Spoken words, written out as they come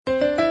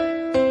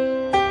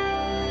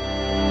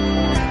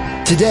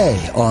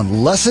Today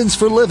on Lessons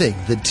for Living,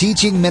 the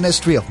teaching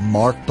ministry of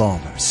Mark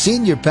Balmer,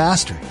 Senior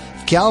Pastor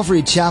of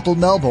Calvary Chapel,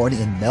 Melbourne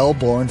in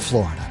Melbourne,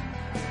 Florida.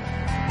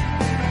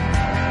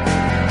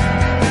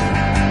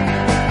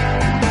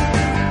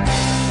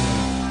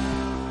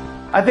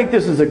 I think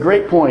this is a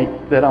great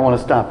point that I want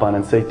to stop on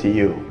and say to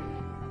you.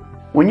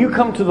 When you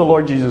come to the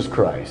Lord Jesus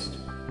Christ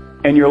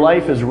and your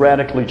life is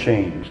radically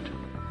changed,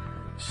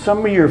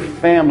 some of your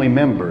family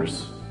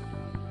members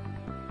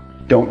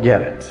don't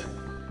get it.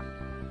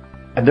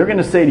 And they're going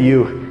to say to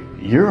you,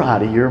 you're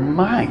out of your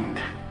mind.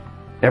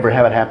 Ever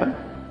have it happen?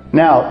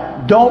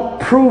 Now,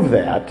 don't prove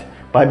that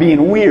by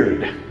being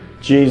weird.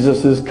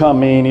 Jesus is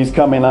coming, He's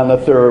coming on the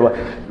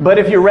third. But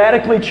if you're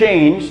radically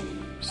changed,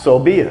 so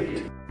be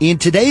it. In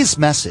today's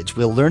message,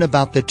 we'll learn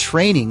about the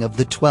training of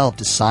the 12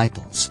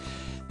 disciples.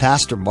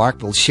 Pastor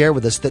Mark will share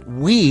with us that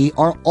we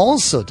are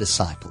also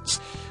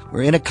disciples.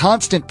 We're in a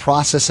constant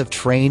process of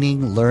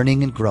training,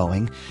 learning, and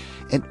growing.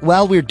 And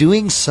while we're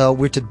doing so,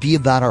 we're to be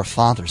about our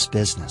Father's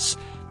business.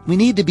 We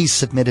need to be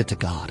submitted to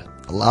God,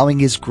 allowing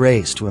His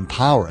grace to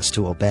empower us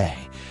to obey.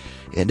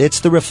 And it's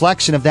the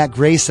reflection of that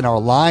grace in our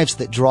lives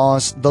that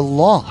draws the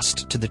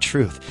lost to the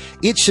truth.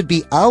 It should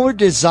be our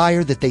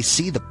desire that they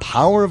see the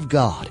power of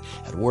God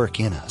at work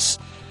in us.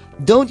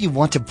 Don't you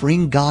want to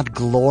bring God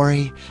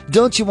glory?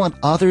 Don't you want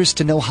others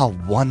to know how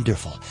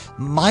wonderful,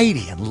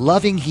 mighty, and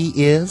loving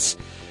He is?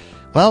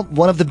 Well,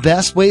 one of the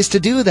best ways to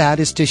do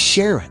that is to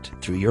share it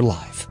through your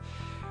life.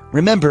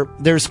 Remember,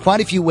 there's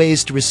quite a few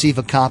ways to receive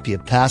a copy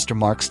of Pastor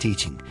Mark's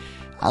teaching.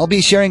 I'll be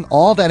sharing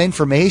all that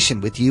information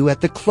with you at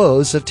the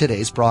close of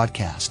today's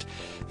broadcast.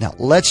 Now,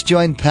 let's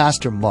join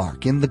Pastor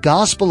Mark in the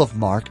Gospel of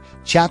Mark,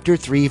 chapter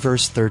 3,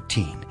 verse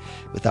 13,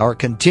 with our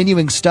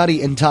continuing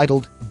study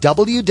entitled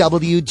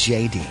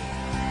WWJD.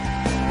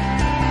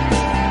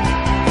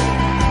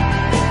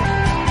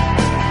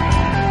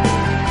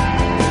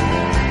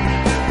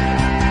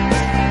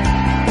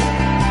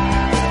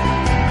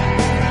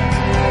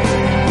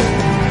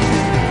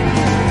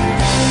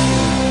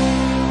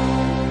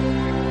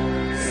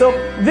 So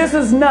this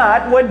is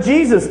not what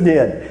Jesus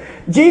did.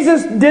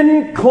 Jesus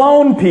didn't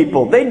clone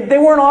people. They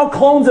weren't all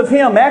clones of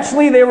Him.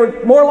 Actually, they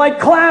were more like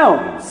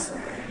clowns.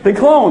 The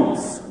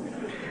clones.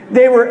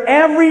 They were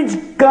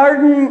average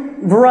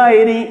garden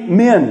variety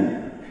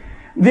men.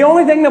 The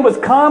only thing that was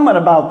common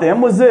about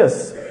them was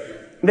this.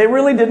 They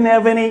really didn't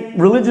have any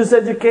religious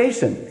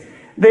education.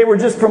 They were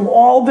just from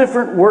all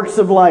different walks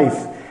of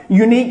life,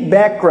 unique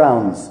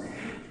backgrounds.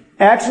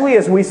 Actually,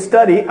 as we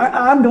study,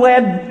 I'm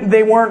glad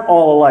they weren't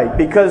all alike,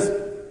 because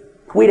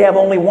we'd have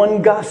only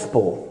one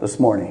gospel this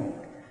morning.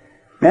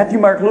 Matthew,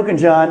 Mark, Luke, and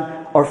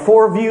John are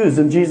 4 views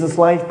of Jesus'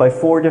 life by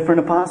 4 different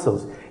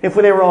apostles. If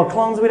they were all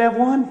clones, we'd have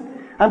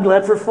 1. I'm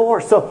glad for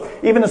 4. So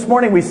even this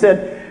morning we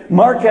said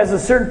Mark has a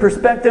certain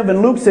perspective,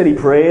 and Luke said he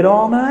prayed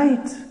all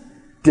night.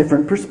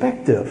 Different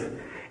perspective.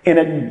 And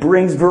it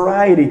brings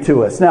variety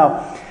to us.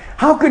 Now,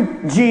 how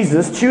could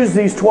Jesus choose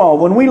these 12?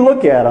 When we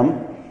look at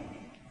them,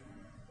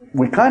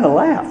 we kind of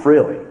laugh,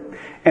 really.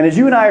 And as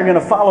you and I are going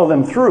to follow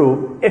them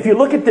through, if you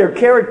look at their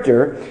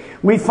character,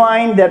 we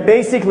find that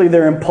basically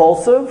they're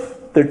impulsive,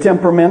 they're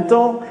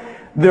temperamental,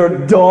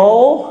 they're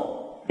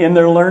dull in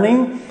their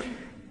learning,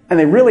 and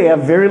they really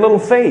have very little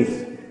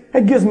faith.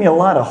 That gives me a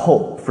lot of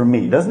hope for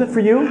me, doesn't it for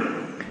you?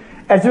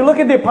 As you look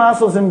at the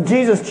apostles and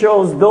Jesus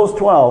chose those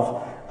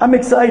 12, I'm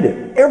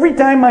excited. Every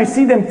time I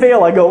see them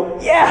fail, I go,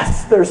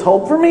 yes, there's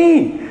hope for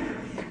me.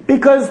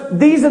 Because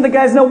these are the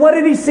guys. Now, what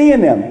did He see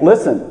in them?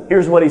 Listen,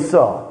 here's what He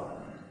saw.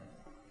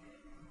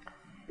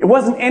 It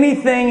wasn't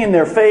anything in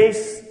their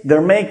face,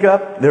 their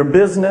makeup, their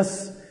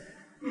business.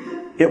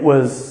 It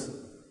was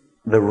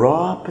the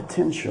raw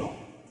potential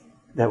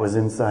that was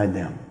inside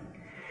them.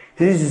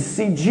 You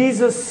see,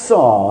 Jesus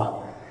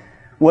saw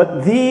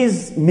what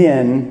these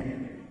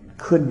men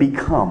could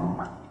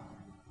become.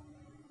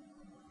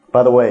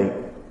 By the way,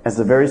 that's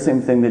the very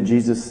same thing that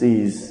Jesus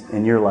sees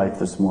in your life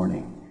this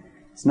morning.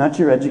 It's not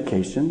your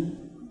education.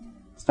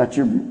 It's not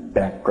your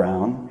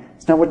background.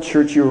 It's not what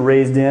church you were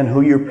raised in,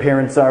 who your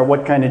parents are,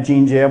 what kind of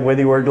genes you have,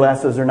 whether you wear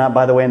glasses or not.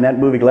 By the way, in that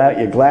movie,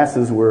 your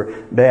glasses were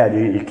bad.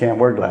 You can't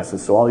wear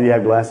glasses. So all you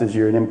have glasses,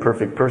 you're an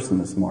imperfect person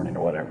this morning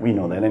or whatever. We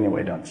know that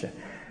anyway, don't you?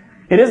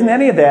 It isn't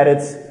any of that.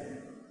 It's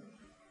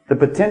the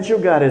potential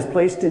God has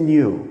placed in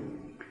you.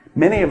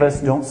 Many of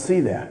us don't see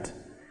that.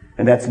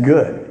 And that's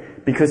good.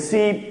 Because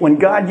see, when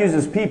God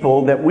uses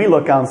people that we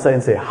look outside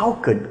and say, how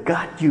could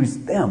God use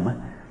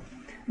them?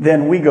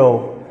 Then we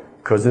go,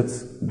 because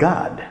it's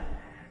God.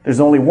 There's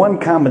only one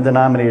common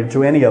denominator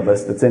to any of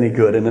us that's any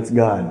good, and it's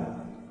God.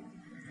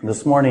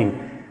 This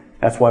morning,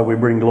 that's why we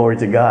bring glory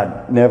to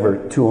God,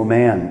 never to a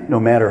man, no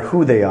matter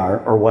who they are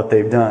or what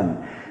they've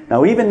done.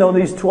 Now, even though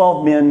these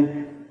 12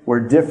 men were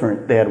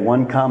different, they had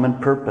one common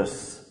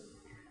purpose.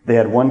 They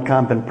had one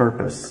common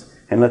purpose.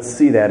 And let's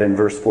see that in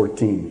verse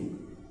 14.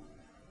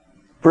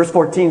 Verse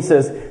 14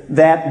 says,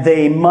 that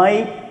they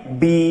might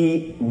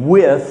be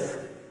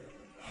with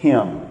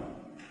Him.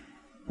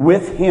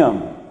 With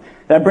Him.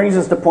 That brings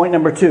us to point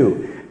number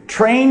 2.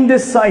 Train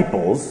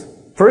disciples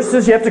First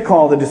is you have to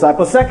call the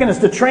disciples. Second is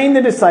to train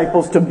the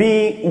disciples to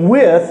be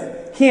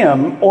with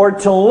Him or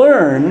to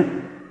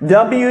learn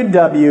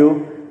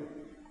WWJD.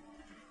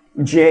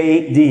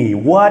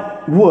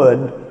 What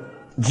would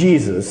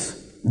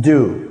Jesus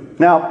do?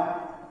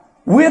 Now,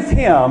 with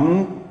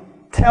Him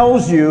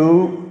tells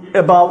you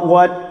about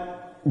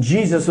what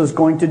Jesus was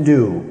going to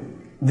do.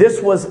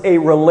 This was a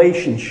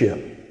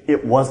relationship.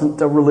 It wasn't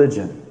a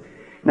religion.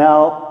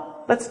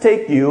 Now, let's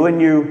take you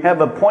and you have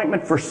an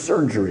appointment for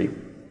surgery.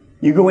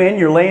 You go in,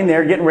 you're laying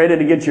there getting ready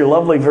to get your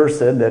lovely Versed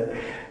that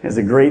is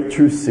a great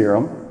truth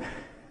serum.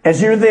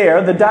 As you're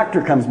there, the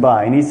doctor comes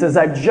by and he says,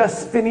 I've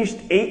just finished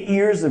 8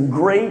 years of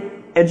great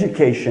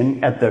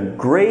education at the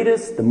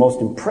greatest, the most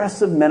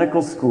impressive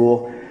medical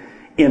school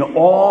in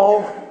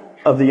all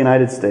of the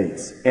United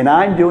States. And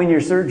I'm doing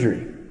your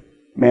surgery.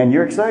 Man,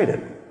 you're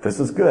excited. This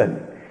is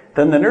good.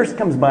 Then the nurse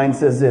comes by and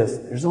says this,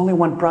 there's only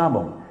one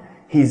problem.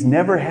 He's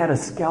never had a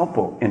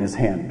scalpel in his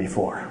hand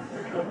before.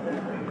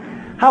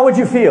 How would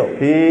you feel?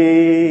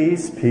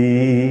 Peace,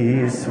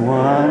 peace,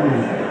 one.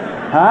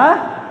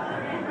 Huh?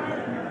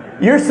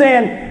 You're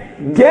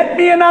saying, get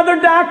me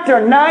another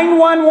doctor,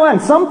 911,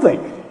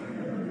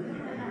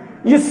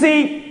 something. You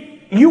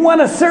see, you want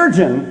a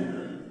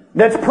surgeon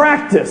that's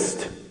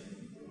practiced.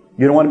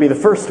 You don't want to be the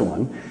first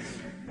one.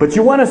 But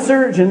you want a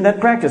surgeon that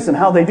practices. And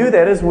how they do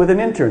that is with an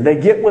intern. They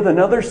get with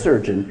another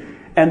surgeon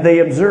and they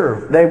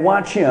observe. They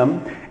watch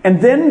him. And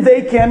then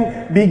they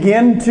can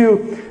begin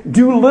to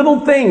do little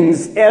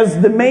things as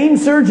the main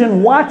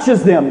surgeon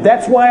watches them.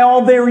 That's why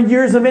all their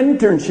years of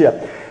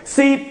internship.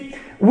 See,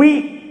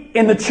 we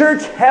in the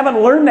church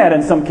haven't learned that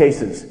in some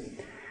cases.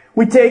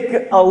 We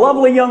take a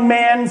lovely young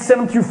man,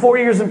 send him through 4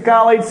 years of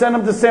college, send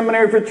him to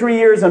seminary for 3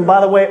 years, and by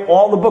the way,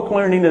 all the book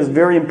learning is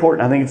very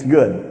important. I think it's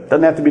good.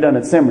 Doesn't have to be done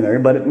at seminary,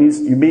 but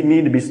you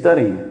need to be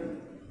studying.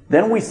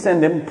 Then we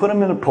send him, put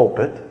him in a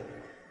pulpit,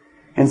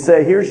 and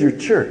say, here's your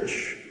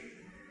church.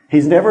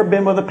 He's never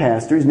been with a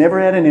pastor. He's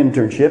never had an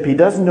internship. He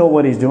doesn't know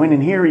what he's doing,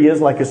 and here he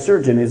is like a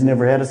surgeon. He's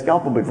never had a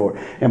scalpel before.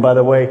 And by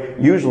the way,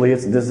 usually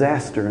it's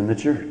disaster in the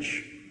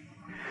church.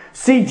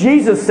 See,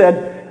 Jesus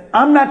said,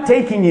 I'm not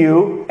taking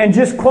you and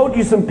just quote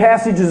you some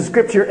passages of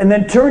Scripture and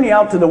then turn you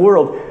out to the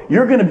world.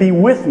 You're going to be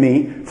with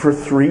me for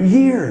 3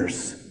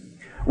 years.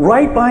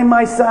 Right by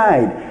my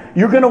side.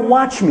 You're going to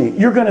watch me.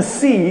 You're going to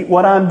see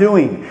what I'm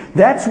doing.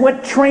 That's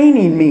what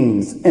training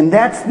means. And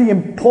that's the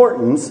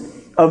importance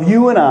of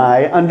you and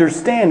I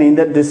understanding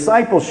that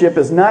discipleship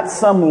is not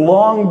some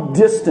long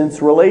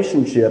distance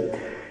relationship.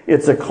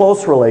 It's a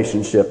close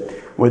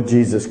relationship with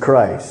Jesus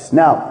Christ.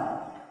 Now,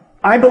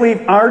 I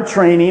believe our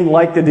training,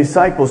 like the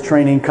disciples'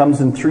 training, comes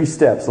in 3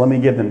 steps. Let me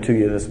give them to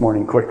you this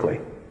morning quickly.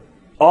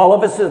 All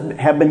of us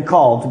have been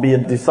called to be a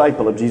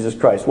disciple of Jesus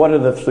Christ. What are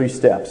the 3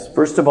 steps?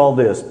 First of all,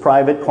 this,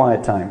 private,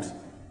 quiet times.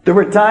 There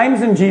were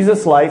times in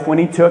Jesus' life when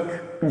he took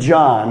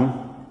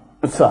John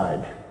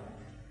aside.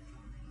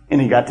 And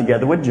he got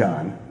together with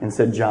John and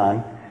said,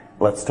 John,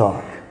 let's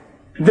talk.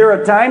 There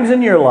are times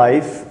in your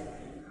life,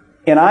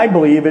 and I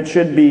believe it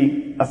should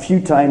be a few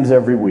times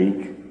every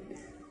week,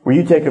 where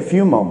you take a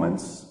few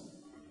moments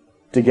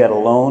to get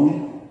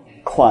alone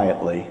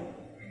quietly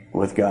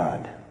with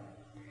God.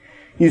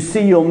 You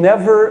see, you'll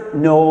never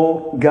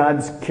know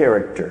God's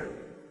character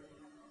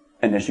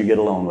unless you get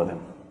alone with Him.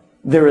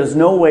 There is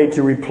no way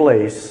to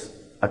replace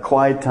a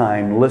quiet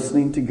time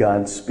listening to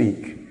God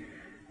speak.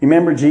 You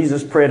remember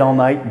Jesus prayed all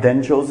night,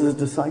 then chose His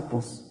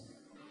disciples.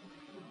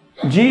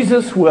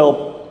 Jesus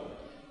will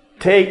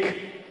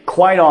take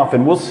quite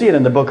often, we'll see it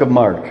in the book of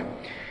Mark.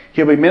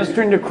 He'll be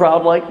ministering to a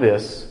crowd like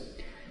this.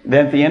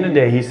 Then at the end of the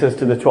day, he says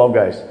to the 12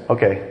 guys,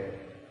 okay,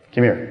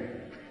 come here.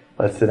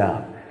 Let's sit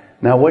down.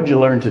 Now, what'd you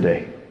learn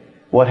today?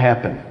 What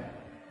happened?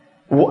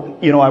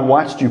 I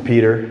watched you,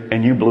 Peter,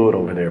 and you blew it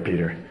over there,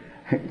 Peter.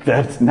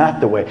 That's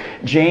not the way.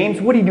 James,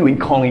 what are you doing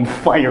calling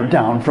fire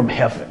down from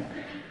heaven?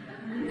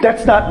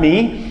 That's not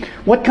me.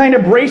 What kind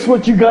of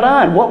bracelet you got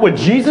on? What would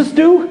Jesus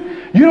do?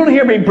 You don't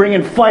hear me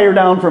bringing fire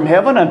down from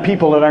heaven on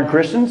people that aren't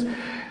Christians.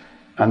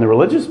 On the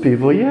religious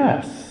people,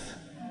 yes.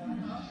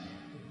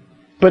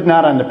 But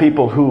not on the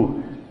people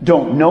who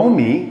don't know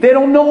me. They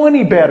don't know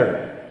any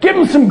better. Give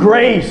them some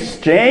grace,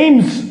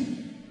 James.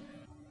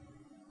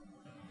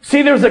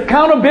 See, there's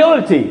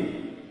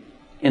accountability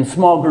in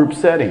small group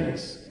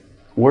settings.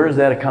 Where is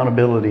that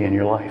accountability in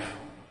your life?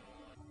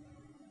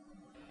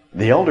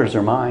 The elders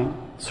are mine.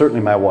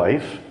 Certainly my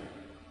wife.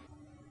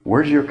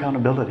 Where's your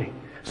accountability?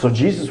 So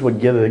Jesus would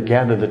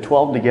gather the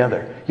 12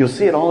 together. You'll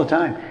see it all the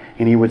time.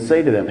 And he would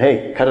say to them,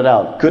 hey, cut it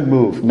out. Good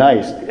move.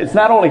 Nice. It's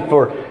not only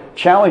for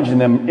challenging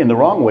them in the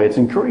wrong way, it's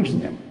encouraging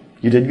them.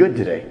 You did good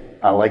today.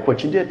 I like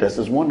what you did. This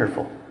is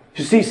wonderful.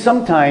 You see,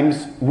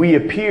 sometimes we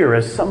appear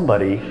as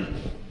somebody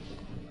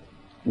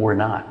we're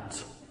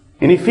not.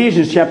 In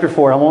Ephesians chapter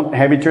 4, I won't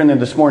have you turn there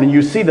this morning,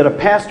 you see that a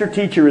pastor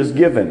teacher is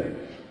given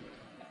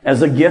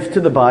as a gift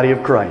to the body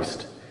of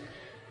Christ.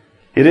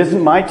 It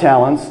isn't my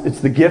talents,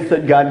 it's the gift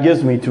that God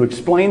gives me to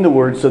explain the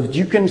word so that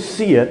you can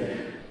see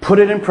it, put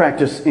it in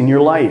practice in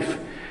your life.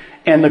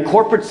 And the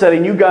corporate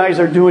setting, you guys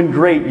are doing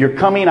great. You're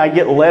coming, I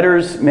get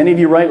letters. Many of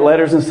you write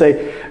letters and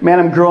say, man,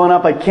 I'm growing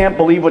up. I can't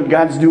believe what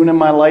God's doing in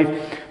my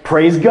life.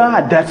 Praise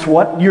God. That's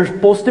what you're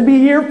supposed to be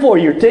here for.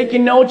 You're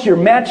taking notes. You're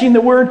matching the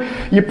Word.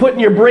 You're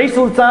putting your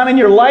bracelets on and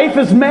your life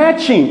is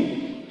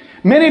matching.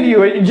 Many of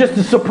you are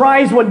just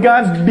surprised what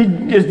God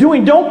is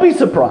doing. Don't be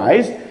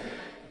surprised.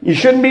 You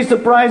shouldn't be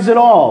surprised at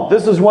all.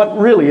 This is what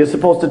really is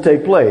supposed to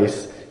take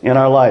place in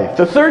our life.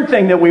 The third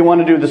thing that we want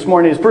to do this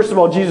morning is, first of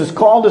all, Jesus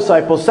called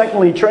disciples.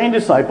 Secondly, he trained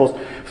disciples.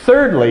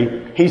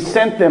 Thirdly, he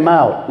sent them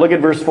out. Look at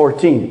verse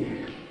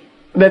 14.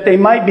 That they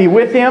might be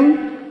with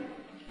him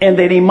and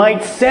that he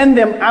might send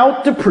them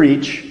out to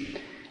preach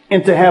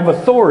and to have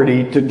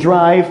authority to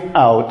drive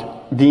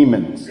out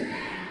demons.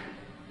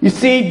 You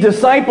see,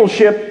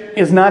 discipleship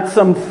is not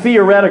some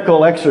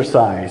theoretical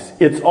exercise.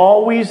 It's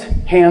always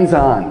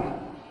hands-on.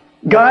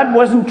 God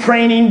wasn't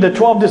training the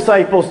 12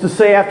 disciples to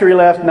say after he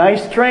left,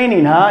 nice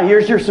training, huh?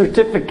 Here's your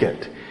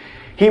certificate.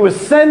 He was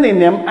sending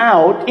them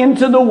out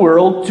into the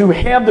world to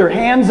have their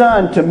hands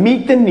on to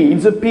meet the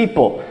needs of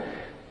people.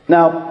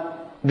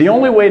 Now, the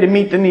only way to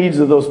meet the needs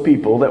of those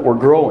people that were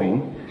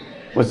growing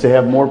was to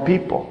have more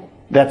people.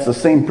 That's the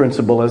same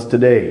principle as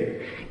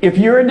today. If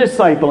you're a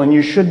disciple, and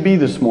you should be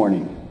this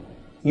morning,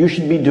 you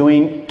should be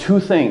doing two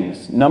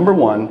things. Number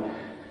one,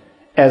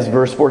 as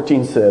verse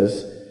 14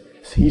 says,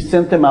 he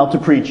sent them out to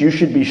preach. You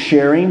should be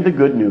sharing the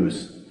good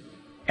news.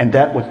 And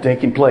that was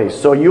taking place.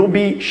 So you'll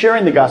be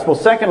sharing the gospel.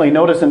 Secondly,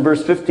 notice in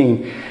verse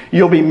 15,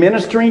 you'll be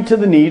ministering to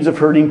the needs of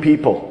hurting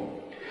people.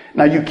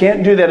 Now you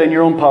can't do that in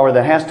your own power.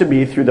 That has to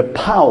be through the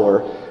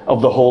power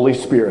of the Holy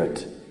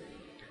Spirit.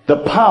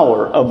 The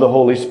power of the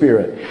Holy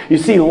Spirit. You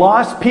see,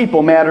 lost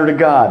people matter to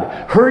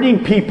God.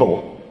 Hurting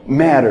people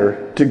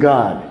matter to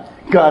God.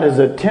 God is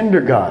a tender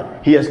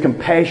God. He has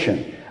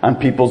compassion on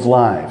people's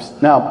lives.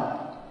 Now,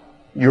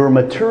 your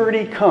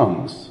maturity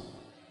comes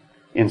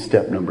in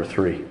step number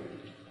 3.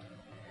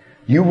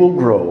 You will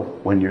grow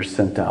when you're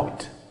sent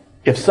out.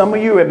 If some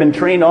of you have been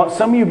trained,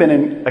 some of you have been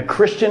in a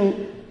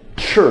Christian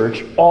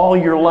church all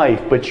your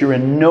life, but you're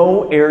in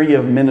no area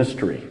of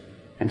ministry.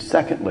 And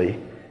secondly,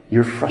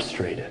 you're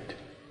frustrated.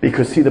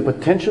 Because see, the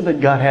potential that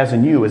God has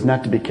in you is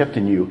not to be kept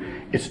in you,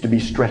 it's to be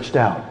stretched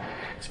out.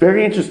 It's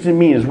very interesting to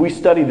me as we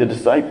study the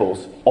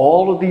disciples,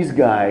 all of these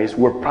guys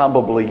were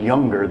probably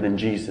younger than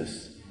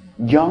Jesus.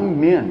 Young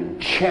men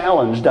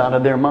challenged out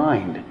of their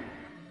mind.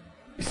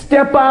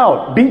 Step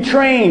out, be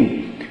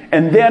trained,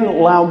 and then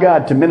allow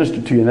God to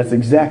minister to you. And that's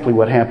exactly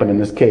what happened in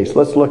this case.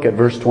 Let's look at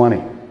verse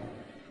 20.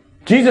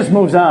 Jesus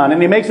moves on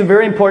and he makes a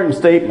very important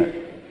statement.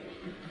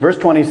 Verse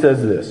 20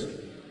 says this.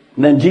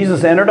 Then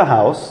Jesus entered a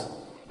house,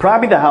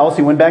 probably the house,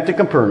 he went back to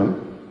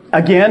Capernaum.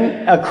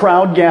 Again, a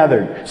crowd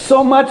gathered.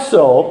 So much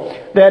so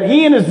that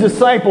he and his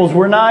disciples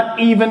were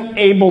not even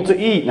able to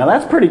eat. Now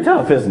that's pretty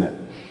tough, isn't it?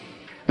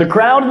 The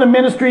crowd of the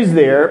ministry's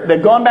there.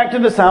 They've gone back to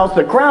this house.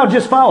 The crowd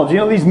just follows. You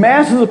know, these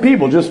masses of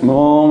people just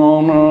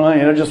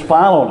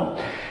following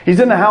him. He's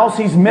in the house.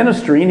 He's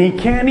ministering. He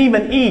can't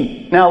even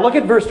eat. Now, look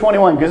at verse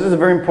 21, because this is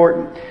very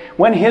important.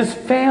 When his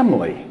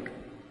family...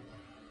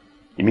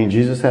 You mean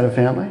Jesus had a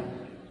family?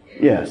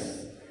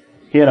 Yes.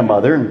 He had a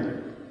mother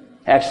and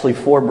actually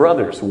 4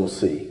 brothers, we'll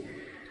see.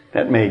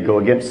 That may go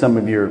against some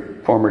of your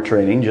former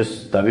training.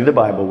 Just study the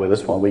Bible with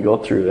us while we go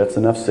through. That's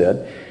enough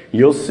said.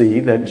 You'll see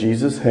that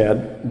Jesus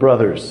had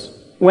brothers.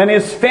 When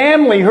his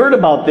family heard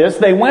about this,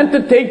 they went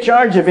to take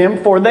charge of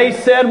him, for they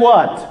said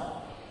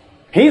what?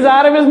 He's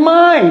out of his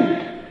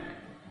mind.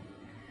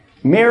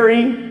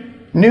 Mary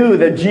knew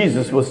that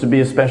Jesus was to be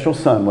a special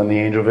son when the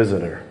angel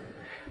visited her.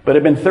 But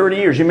it had been 30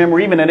 years. You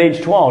remember, even at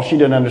age 12, she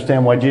didn't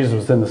understand why Jesus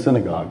was in the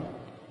synagogue.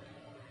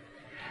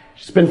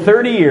 It's been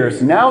 30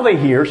 years. Now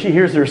she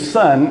hears her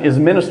son is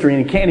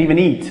ministering and can't even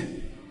eat.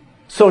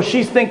 So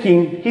she's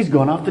thinking, he's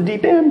going off the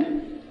deep end.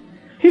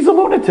 He's a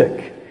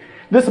lunatic.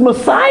 This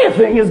Messiah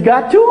thing has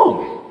got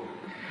to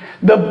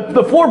him.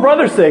 The 4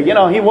 brothers say,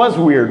 he was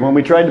weird when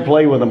we tried to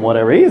play with him,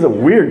 whatever. He's a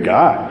weird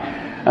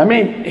guy. I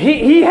mean,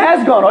 he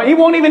has gone on. He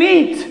won't even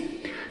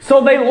eat.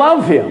 So they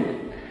love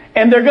him.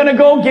 And they're going to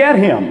go get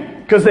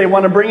him because they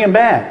want to bring him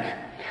back.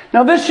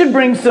 Now this should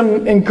bring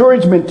some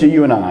encouragement to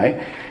you and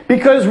I,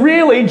 because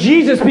really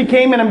Jesus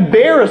became an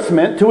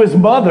embarrassment to his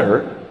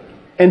mother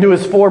and to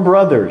his 4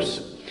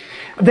 brothers.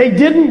 They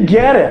didn't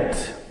get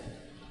it.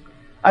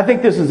 I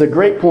think this is a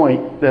great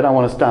point that I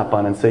want to stop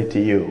on and say to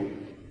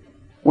you.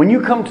 When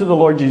you come to the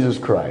Lord Jesus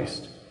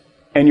Christ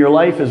and your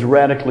life is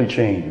radically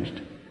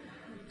changed,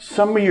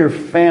 some of your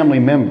family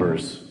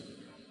members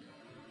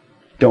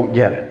don't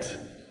get it.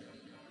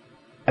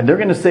 And they're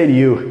going to say to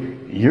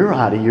you, you're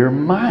out of your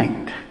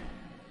mind.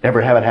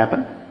 Ever have it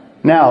happen?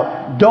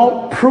 Now,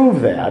 don't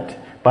prove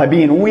that by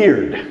being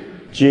weird.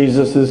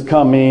 Jesus is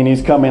coming,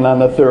 he's coming on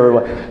the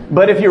 3rd.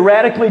 But if you're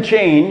radically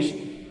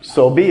changed,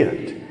 so be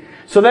it.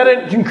 So that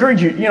it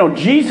encourages you.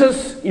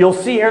 Jesus, you'll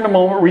see here in a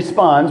moment,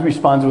 responds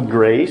with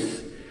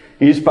grace.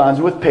 He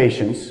responds with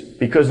patience,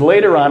 because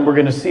later on we're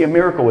going to see a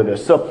miracle with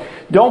this. So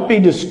don't be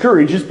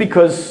discouraged just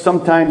because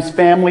sometimes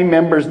family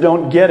members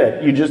don't get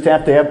it. You just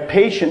have to have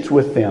patience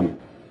with them.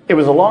 It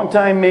was a long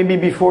time maybe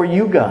before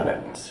you got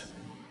it.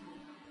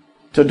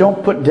 So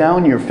don't put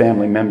down your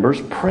family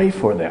members. Pray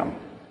for them.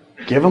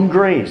 Give them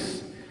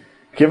grace.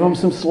 Give them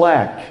some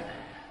slack.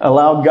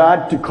 Allow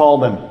God to call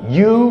them.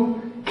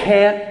 You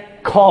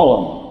can't call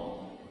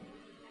them.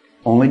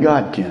 Only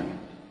God can.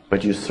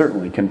 But you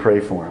certainly can pray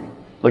for them.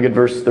 Look at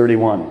verse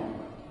 31.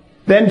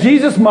 Then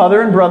Jesus'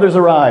 mother and brothers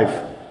arrive.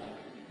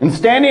 And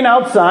standing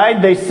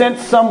outside, they sent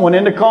someone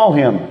in to call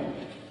him.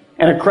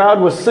 And a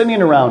crowd was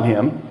sitting around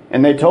him.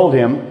 And they told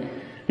him,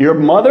 your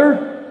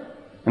mother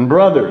and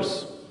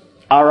brothers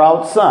are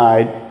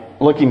outside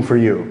looking for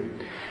you.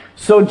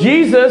 So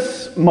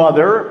Jesus'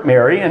 mother,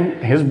 Mary, and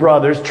his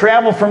brothers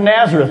travel from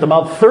Nazareth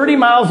about 30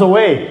 miles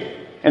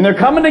away. And they're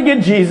coming to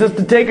get Jesus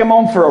to take him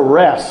home for a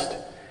rest.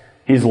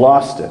 He's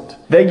lost it.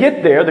 They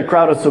get there. The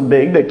crowd is so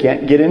big they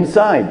can't get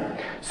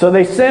inside. So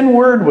they send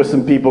word with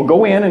some people.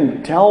 Go in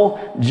and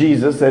tell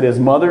Jesus that his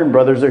mother and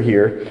brothers are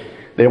here.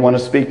 They want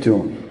to speak to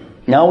him.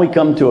 Now we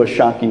come to a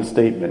shocking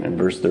statement in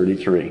verse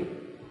 33.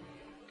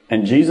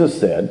 And Jesus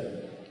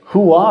said,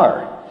 who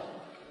are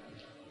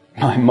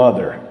my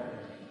mother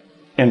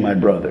and my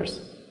brothers?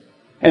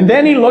 And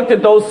then he looked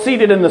at those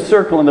seated in the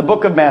circle. And the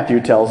book of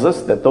Matthew tells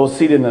us that those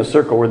seated in the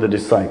circle were the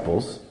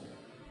disciples.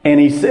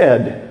 And he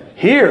said,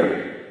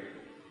 here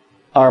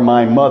are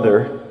my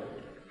mother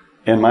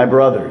and my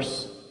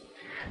brothers.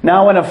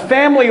 Now, in a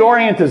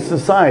family-oriented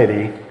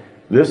society,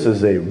 this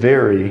is a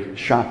very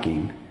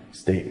shocking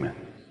statement.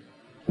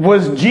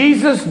 Was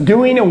Jesus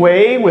doing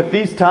away with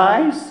these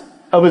ties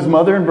of his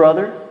mother and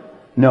brother?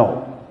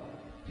 No.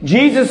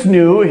 Jesus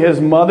knew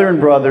his mother and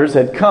brothers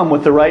had come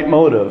with the right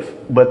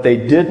motive, but they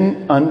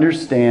didn't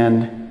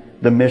understand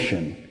the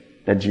mission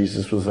that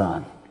Jesus was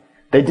on.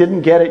 They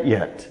didn't get it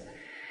yet.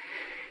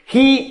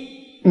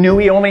 He knew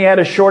he only had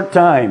a short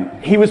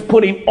time. He was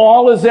putting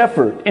all his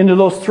effort into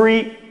those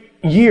 3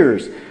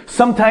 years.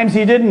 Sometimes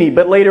he didn't eat,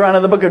 but later on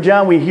in the book of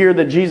John we hear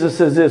that Jesus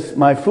says this,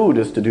 my food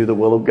is to do the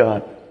will of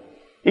God.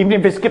 Even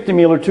if he skipped a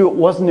meal or two, it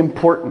wasn't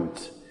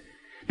important.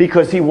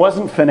 Because he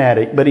wasn't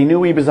fanatic, but he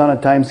knew he was on a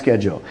time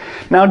schedule.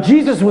 Now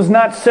Jesus was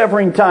not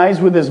severing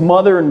ties with his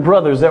mother and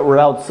brothers that were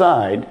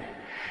outside.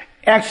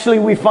 Actually,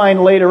 we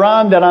find later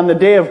on that on the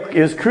day of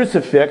his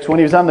crucifix, when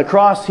he was on the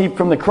cross, he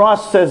from the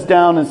cross says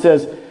down and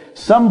says,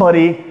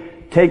 somebody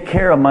take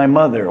care of my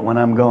mother when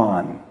I'm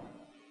gone.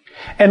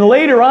 And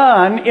later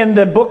on in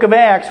the book of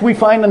Acts, we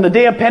find on the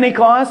day of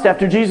Pentecost,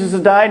 after Jesus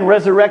has died and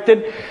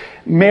resurrected,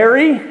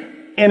 Mary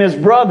and his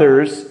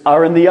brothers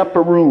are in the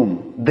upper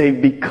room.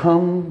 They've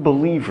become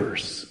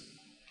believers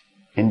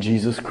in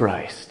Jesus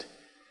Christ.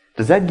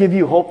 Does that give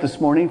you hope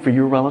this morning for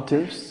your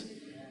relatives?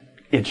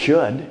 It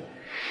should.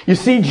 You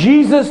see,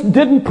 Jesus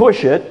didn't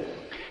push it.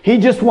 He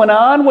just went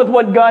on with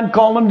what God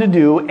called him to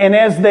do. And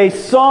as they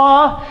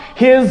saw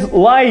his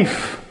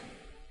life,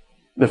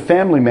 the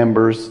family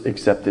members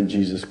accepted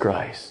Jesus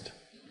Christ.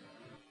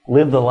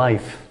 Live the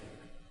life,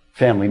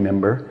 family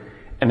member,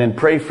 and then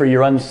pray for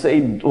your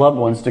unsaved loved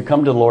ones to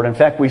come to the Lord. In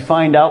fact, we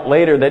find out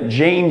later that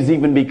James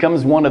even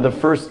becomes one of the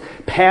first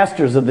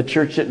pastors of the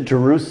church at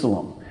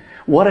Jerusalem.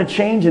 What a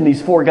change in these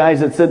 4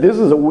 guys that said, this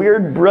is a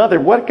weird brother.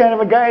 What kind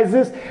of a guy is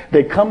this?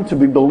 They come to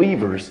be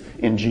believers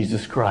in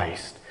Jesus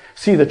Christ.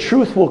 See, the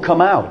truth will come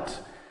out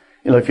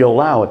if you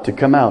allow it to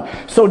come out.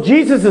 So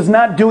Jesus is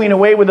not doing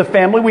away with the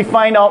family. We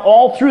find out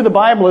all through the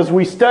Bible as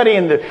we study,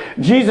 and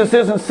Jesus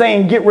isn't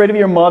saying, get rid of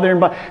your mother.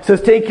 He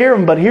says, take care of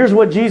them. But here's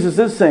what Jesus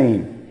is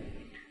saying.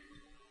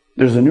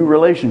 There's a new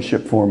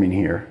relationship forming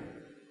here.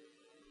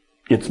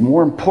 It's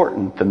more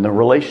important than the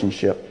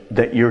relationship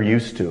that you're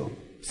used to.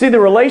 See,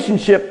 the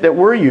relationship that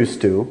we're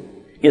used to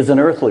is an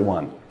earthly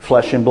one,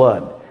 flesh and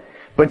blood.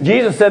 But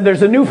Jesus said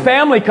there's a new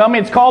family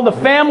coming. It's called the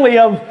family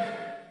of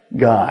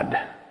God.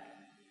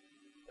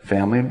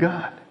 Family of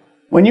God.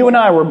 When you and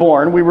I were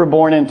born, we were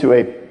born into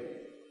a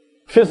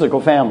physical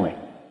family.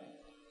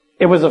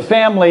 It was a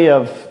family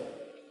of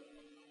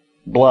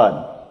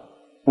blood.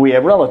 We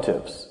have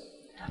relatives.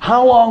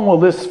 How long will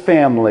this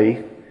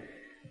family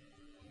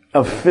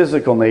of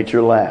physical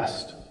nature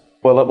last?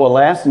 Well, it will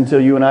last until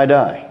you and I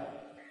die.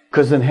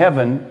 Because in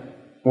heaven,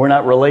 we're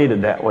not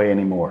related that way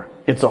anymore.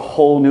 It's a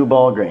whole new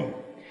ballgame.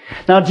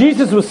 Now,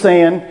 Jesus was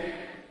saying,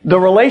 the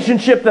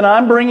relationship that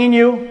I'm bringing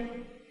you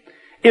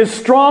is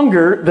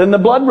stronger than the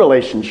blood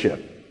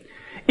relationship.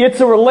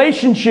 It's a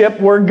relationship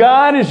where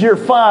God is your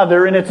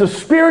Father, and it's a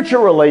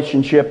spiritual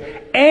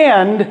relationship,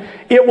 and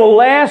it will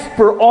last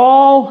for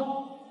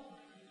all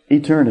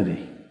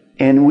eternity.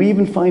 And we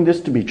even find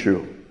this to be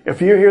true.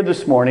 If you're here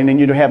this morning and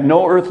you have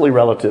no earthly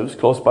relatives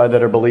close by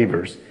that are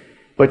believers,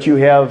 but you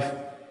have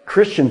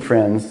Christian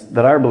friends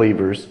that are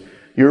believers,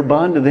 your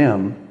bond to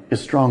them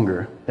is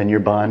stronger than your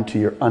bond to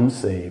your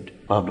unsaved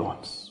loved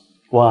ones.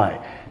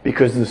 Why?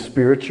 Because the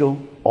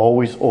spiritual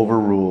always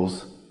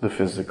overrules the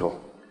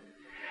physical.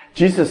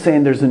 Jesus is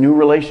saying there's a new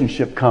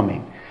relationship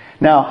coming.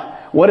 Now,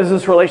 what does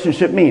this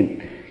relationship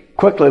mean?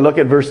 Quickly look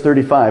at verse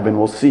 35 and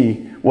we'll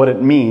see what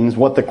it means,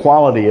 what the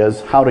quality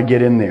is, how to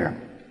get in there.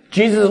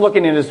 Jesus is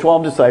looking at his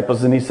 12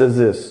 disciples and he says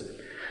this,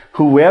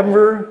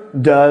 whoever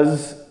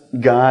does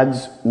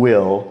God's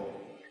will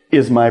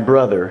is my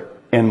brother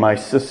and my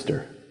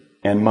sister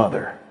and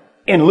mother.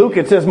 In Luke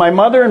it says, my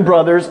mother and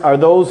brothers are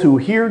those who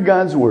hear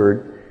God's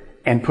word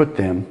and put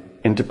them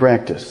into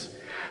practice.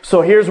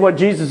 So here's what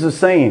Jesus is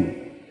saying.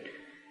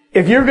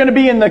 If you're going to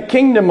be in the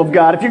kingdom of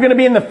God, if you're going to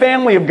be in the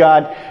family of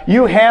God,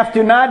 you have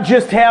to not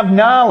just have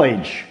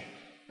knowledge.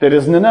 That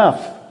isn't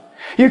enough.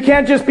 You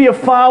can't just be a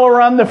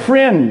follower on the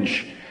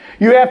fringe.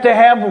 You have to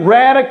have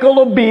radical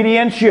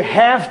obedience. You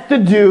have to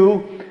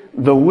do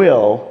the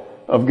will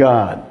of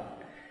God.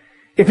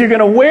 If you're going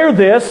to wear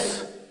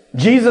this,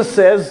 Jesus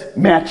says,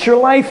 match your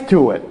life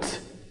to it.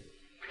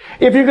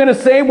 If you're going to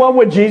say, what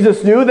would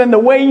Jesus do? Then the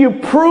way you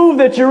prove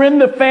that you're in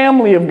the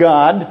family of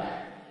God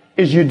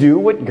is you do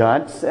what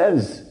God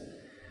says.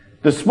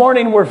 This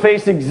morning we're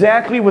faced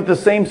exactly with the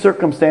same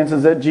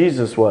circumstances that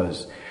Jesus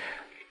was.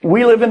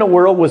 We live in a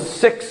world with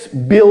 6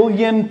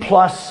 billion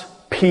plus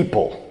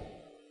people.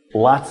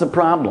 Lots of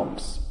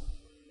problems.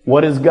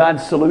 What is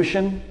God's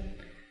solution?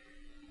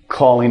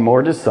 Calling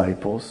more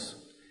disciples,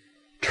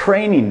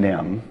 training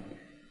them,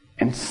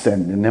 and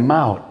sending them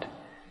out.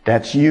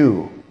 That's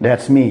you.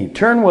 That's me.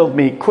 Turn with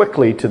me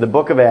quickly to the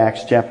book of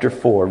Acts, chapter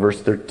 4,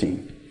 verse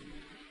 13.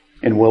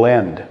 And we'll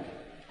end.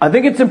 I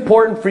think it's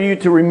important for you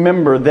to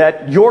remember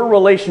that your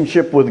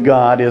relationship with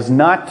God is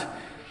not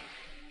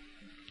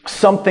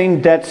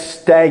something that's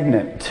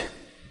stagnant.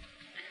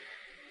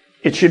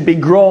 It should be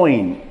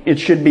growing. It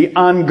should be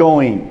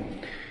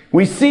ongoing.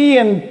 We see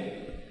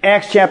in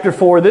Acts chapter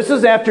 4, this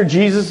is after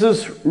Jesus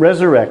is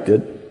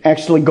resurrected,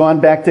 actually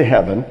gone back to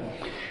heaven.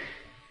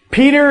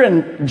 Peter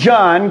and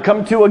John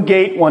come to a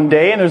gate one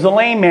day, and there's a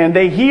lame man.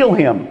 They heal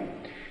him.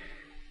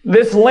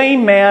 This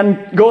lame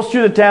man goes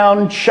through the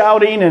town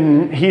shouting,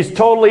 and he's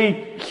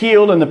totally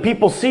healed, and the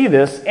people see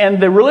this, and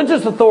the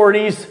religious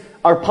authorities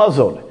are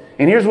puzzled.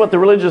 And here's what the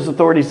religious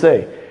authorities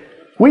say.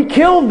 We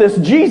killed this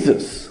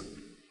Jesus.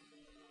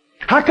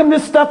 How come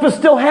this stuff is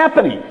still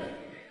happening?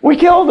 We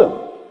killed him.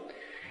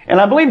 And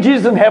I believe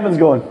Jesus in heaven's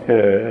going,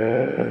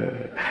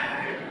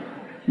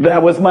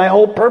 that was my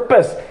whole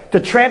purpose, to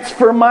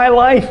transfer my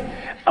life.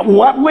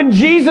 What would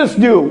Jesus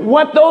do?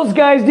 What those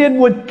guys did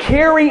would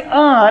carry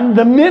on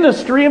the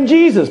ministry of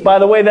Jesus. By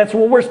the way, that's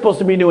what we're supposed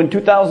to be doing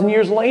 2,000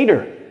 years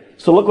later.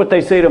 So look what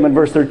they say to him in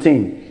verse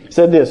 13. It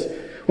said this,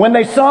 when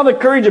they saw the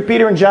courage of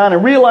Peter and John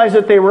and realized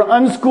that they were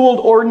unschooled,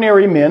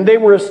 ordinary men, they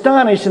were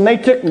astonished, and they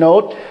took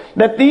note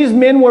that these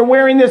men were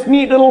wearing this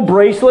neat little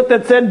bracelet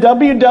that said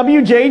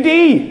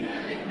WWJD.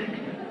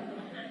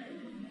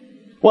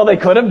 Well, they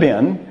could have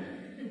been.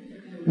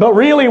 But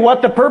really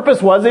what the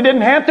purpose was, they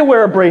didn't have to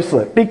wear a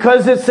bracelet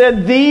because it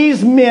said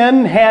these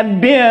men had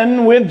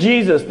been with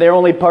Jesus. They're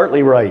only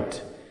partly right.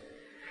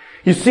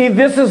 You see,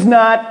 this is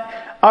not,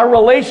 our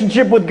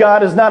relationship with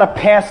God is not a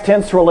past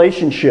tense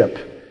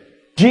relationship.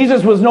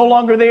 Jesus was no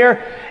longer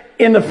there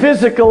in the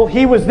physical.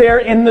 He was there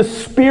in the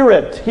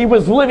Spirit. He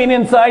was living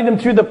inside them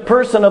through the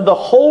person of the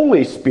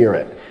Holy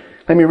Spirit.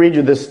 Let me read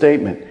you this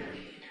statement.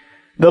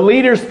 The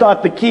leaders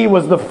thought the key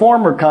was the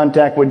former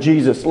contact with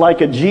Jesus,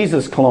 like a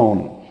Jesus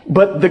clone.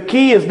 But the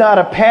key is not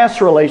a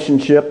past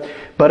relationship,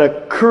 but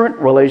a current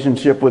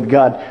relationship with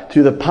God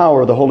through the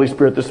power of the Holy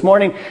Spirit. This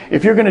morning,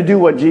 if you're going to do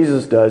what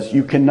Jesus does,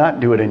 you cannot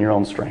do it in your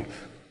own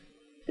strength.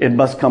 It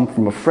must come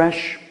from a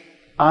fresh,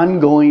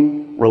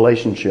 ongoing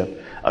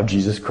relationship of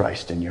Jesus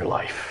Christ in your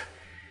life.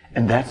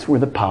 And that's where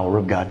the power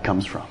of God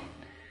comes from.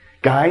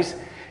 Guys,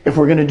 if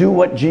we're going to do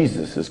what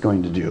Jesus is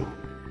going to do,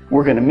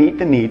 we're going to meet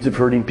the needs of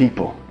hurting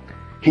people.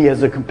 He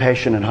has a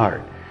compassionate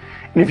heart.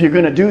 And if you're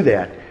going to do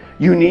that,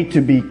 you need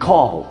to be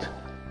called.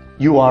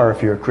 You are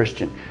if you're a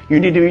Christian.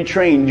 You need to be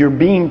trained. You're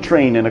being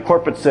trained in a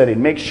corporate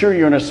setting. Make sure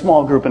you're in a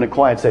small group in a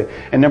quiet setting.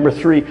 And number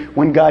 3,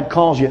 when God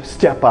calls you,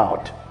 step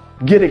out.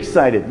 Get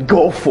excited.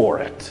 Go for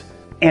it.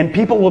 And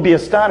people will be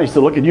astonished to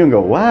look at you and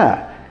go,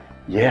 wow,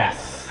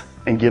 yes.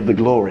 And give the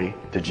glory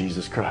to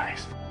Jesus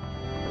Christ.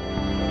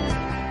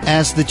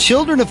 As the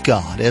children of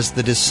God, as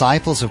the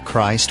disciples of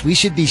Christ, we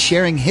should be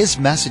sharing His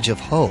message of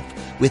hope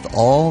with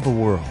all the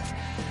world.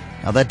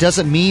 Now, that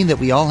doesn't mean that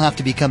we all have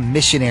to become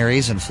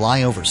missionaries and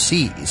fly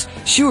overseas.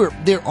 Sure,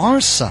 there are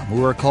some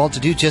who are called to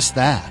do just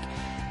that,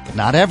 but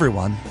not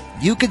everyone.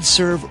 You could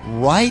serve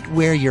right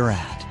where you're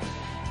at.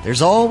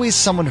 There's always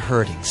someone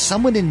hurting,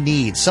 someone in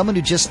need, someone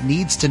who just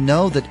needs to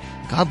know that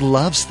God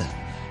loves them.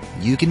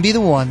 You can be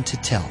the one to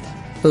tell them.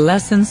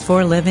 Lessons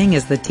for Living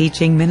is the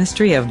teaching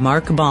ministry of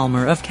Mark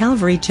Balmer of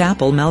Calvary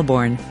Chapel,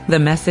 Melbourne. The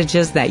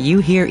messages that you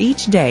hear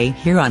each day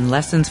here on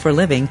Lessons for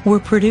Living were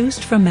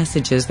produced from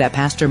messages that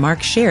Pastor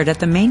Mark shared at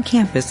the main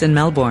campus in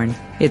Melbourne.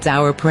 It's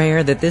our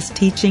prayer that this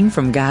teaching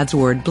from God's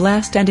Word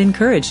blessed and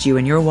encouraged you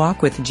in your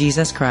walk with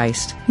Jesus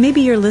Christ.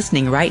 Maybe you're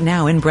listening right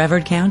now in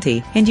Brevard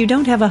County and you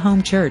don't have a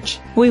home church.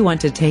 We want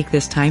to take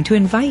this time to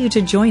invite you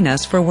to join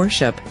us for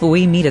worship.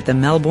 We meet at the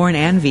Melbourne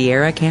and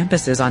Viera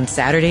campuses on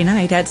Saturday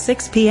night at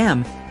 6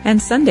 p.m.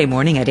 and Sunday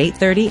morning at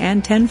 8:30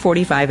 and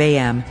 10:45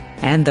 a.m.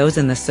 And those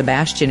in the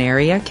Sebastian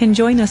area can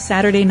join us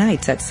Saturday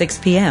nights at 6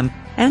 p.m.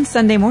 and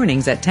Sunday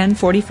mornings at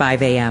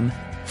 10:45 a.m.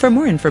 For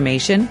more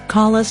information,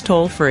 call us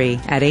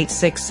toll-free at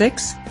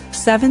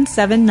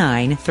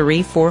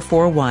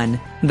 866-779-3441.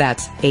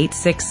 That's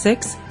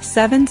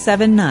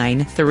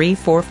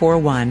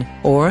 866-779-3441.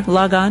 Or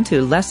log on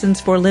to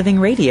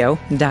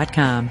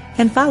lessonsforlivingradio.com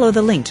and follow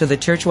the link to the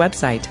church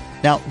website.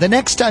 Now, the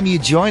next time you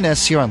join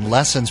us here on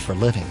Lessons for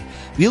Living,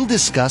 we'll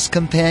discuss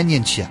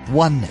companionship,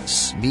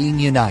 oneness, being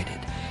united.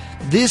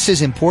 This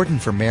is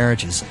important for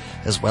marriages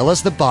as well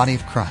as the body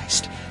of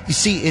Christ. You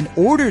see, in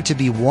order to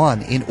be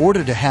one, in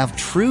order to have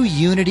true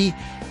unity,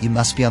 you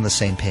must be on the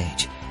same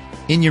page.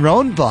 In your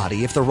own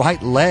body, if the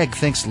right leg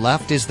thinks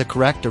left is the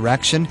correct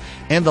direction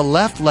and the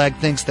left leg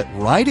thinks that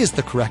right is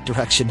the correct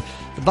direction,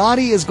 the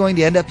body is going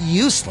to end up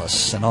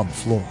useless and on the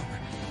floor.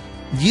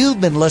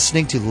 You've been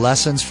listening to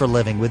Lessons for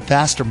Living with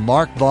Pastor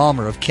Mark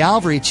Balmer of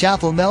Calvary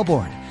Chapel,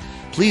 Melbourne.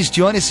 Please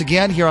join us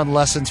again here on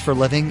Lessons for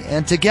Living,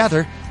 and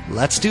together,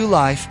 let's do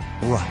life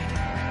right.